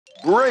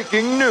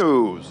Breaking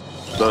news!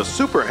 The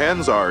Super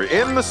Hens are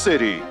in the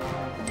city.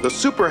 The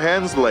Super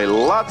Hens lay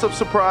lots of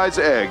surprise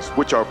eggs,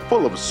 which are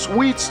full of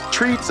sweets,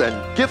 treats,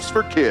 and gifts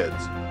for kids.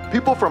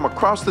 People from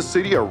across the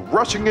city are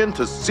rushing in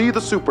to see the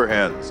Super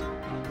Hens.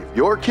 If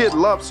your kid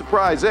loves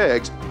surprise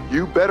eggs,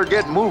 you better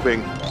get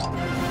moving.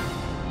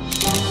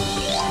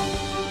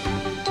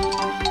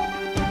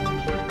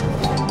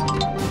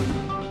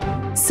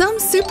 Some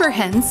Super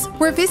Hens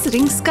were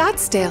visiting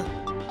Scottsdale.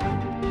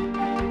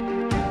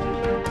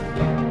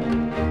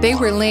 They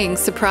were laying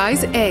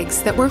surprise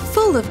eggs that were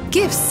full of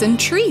gifts and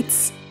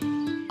treats.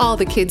 All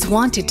the kids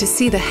wanted to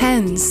see the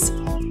hens,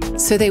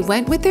 so they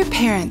went with their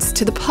parents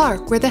to the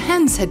park where the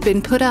hens had been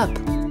put up.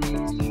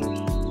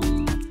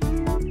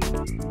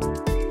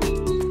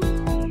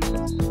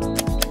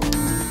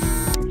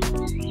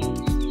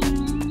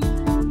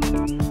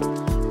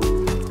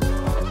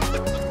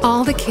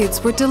 All the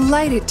kids were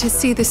delighted to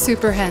see the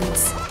Super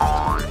Hens.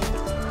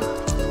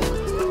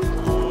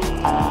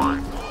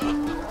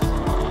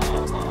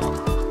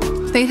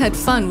 They had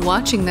fun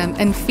watching them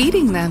and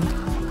feeding them.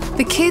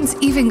 The kids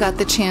even got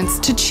the chance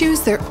to choose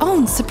their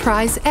own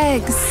surprise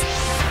eggs.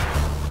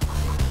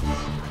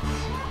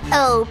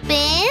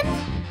 Open,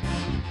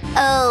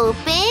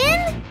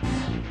 open,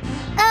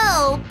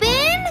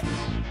 open,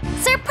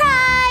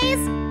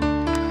 surprise!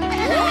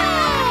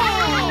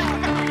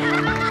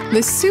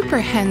 The Super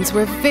Hens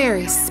were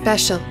very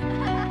special.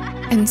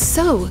 And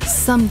so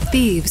some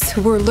thieves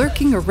who were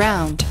lurking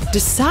around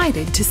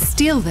decided to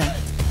steal them.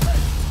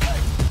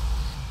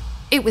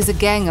 It was a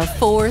gang of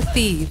 4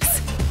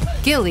 thieves: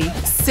 Gilly,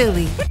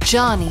 Silly,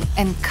 Johnny,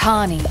 and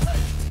Connie.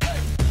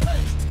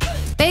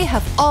 They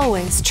have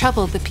always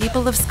troubled the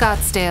people of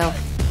Scottsdale.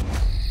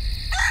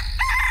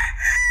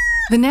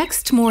 The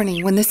next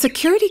morning, when the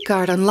security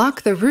guard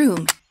unlocked the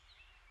room,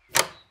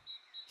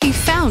 he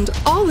found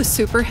all the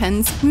Super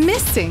Hens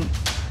missing.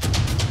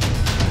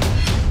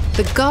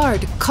 The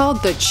guard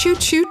called the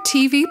ChuChu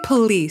TV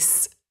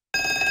police.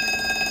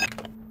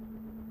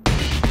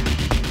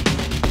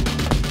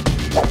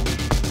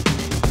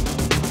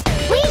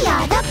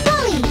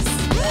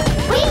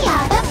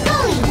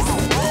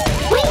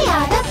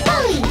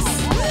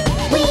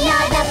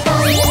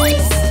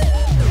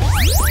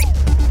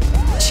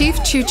 Chief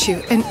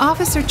ChuChu and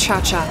Officer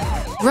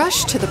ChuChu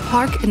rushed to the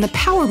park in the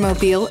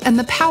Powermobile and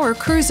the Power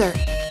Cruiser.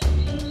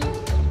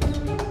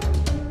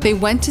 They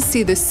went to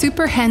see the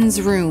Super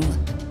Hens' room.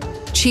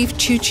 Chief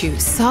ChuChu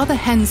saw the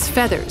hens'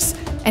 feathers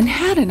and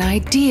had an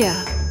idea.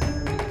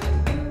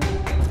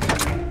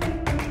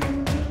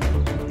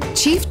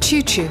 Chief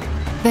ChuChu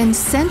then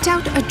sent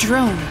out a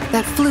drone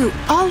that flew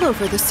all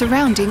over the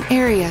surrounding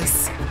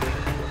areas.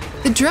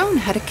 The drone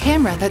had a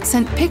camera that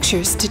sent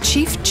pictures to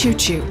Chief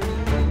ChuChu.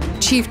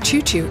 Chief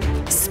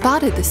ChuChu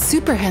spotted the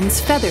Super Hens'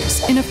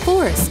 feathers in a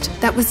forest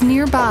that was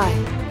nearby.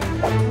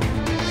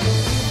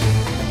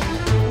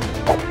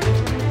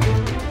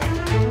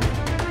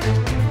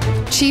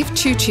 Chief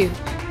ChuChu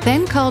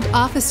then called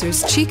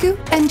officers Chiku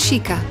and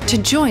Chika to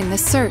join the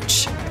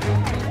search.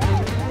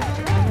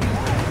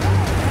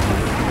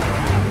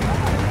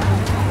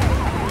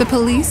 The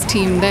police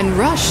team then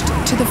rushed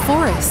to the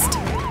forest.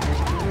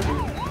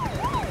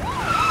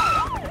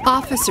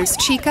 Officers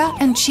Chika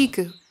and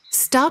Chiku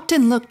stopped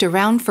and looked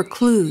around for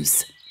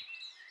clues.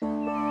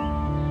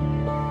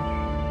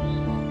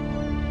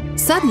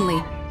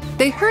 Suddenly,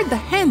 they heard the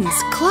hens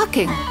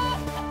clucking.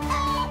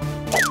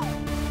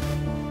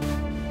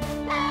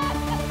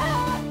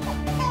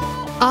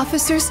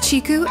 Officers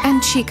Chiku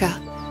and Chika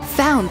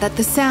found that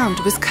the sound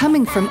was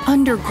coming from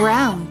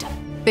underground.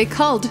 They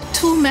called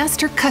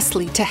Toolmaster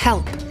Cusley to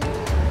help.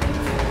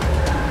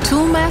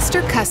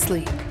 Toolmaster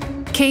Cusley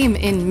came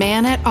in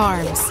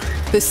man-at-arms,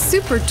 the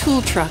super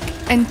tool truck,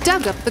 and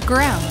dug up the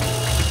ground.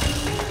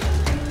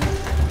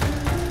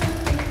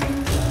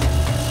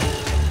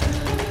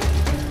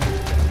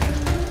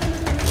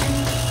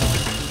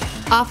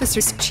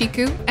 Officers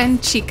Chiku and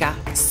Chika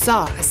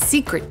saw a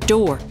secret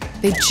door.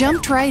 They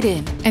jumped right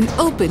in and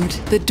opened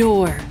the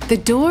door. The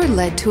door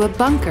led to a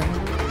bunker.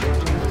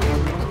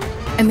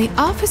 And the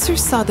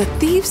officers saw the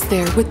thieves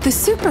there with the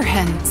Super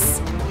Hens.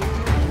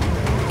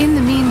 In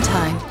the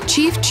meantime,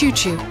 Chief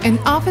ChuChu and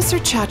Officer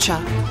ChuChu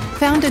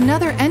found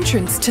another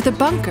entrance to the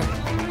bunker.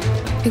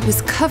 It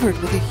was covered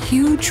with a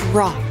huge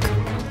rock.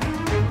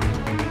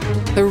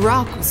 The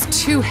rock was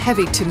too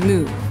heavy to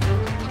move.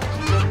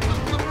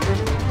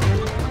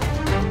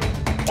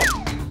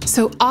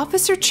 So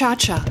Officer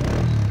ChuChu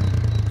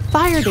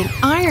fired an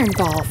iron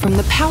ball from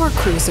the power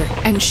cruiser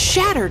and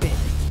shattered it.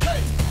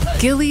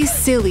 Gilly,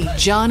 Silly,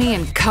 Johnny,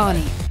 and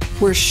Connie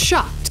were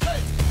shocked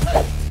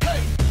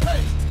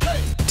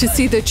to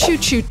see the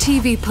ChuChu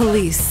TV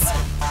police.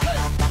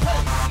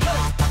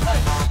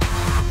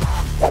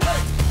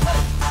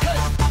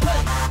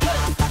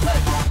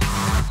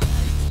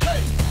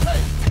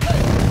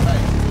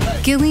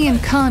 Gilly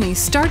and Connie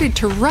started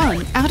to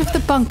run out of the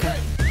bunker.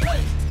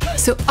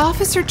 So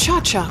Officer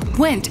ChuChu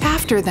went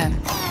after them.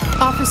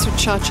 Officer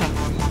ChuChu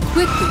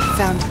quickly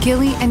found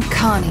Gilly and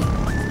Connie.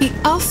 He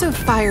also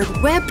fired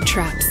web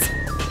traps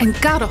and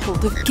got a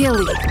hold of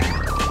Gilly.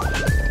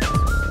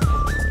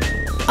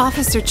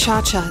 Officer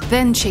Cha-Cha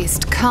then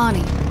chased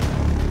Connie.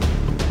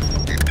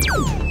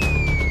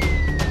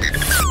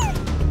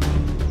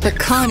 But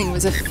Connie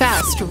was a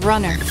fast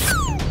runner.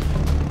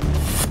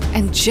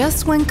 And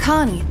just when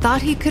Connie thought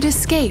he could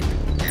escape,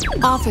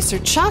 Officer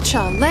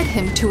Cha-Cha led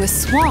him to a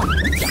swamp.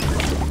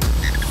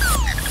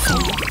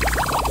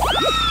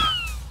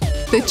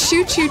 The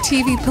ChuChu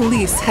TV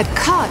police had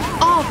caught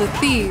all the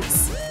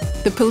thieves.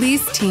 The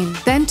police team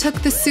then took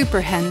the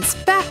Super Hens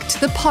back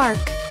to the park.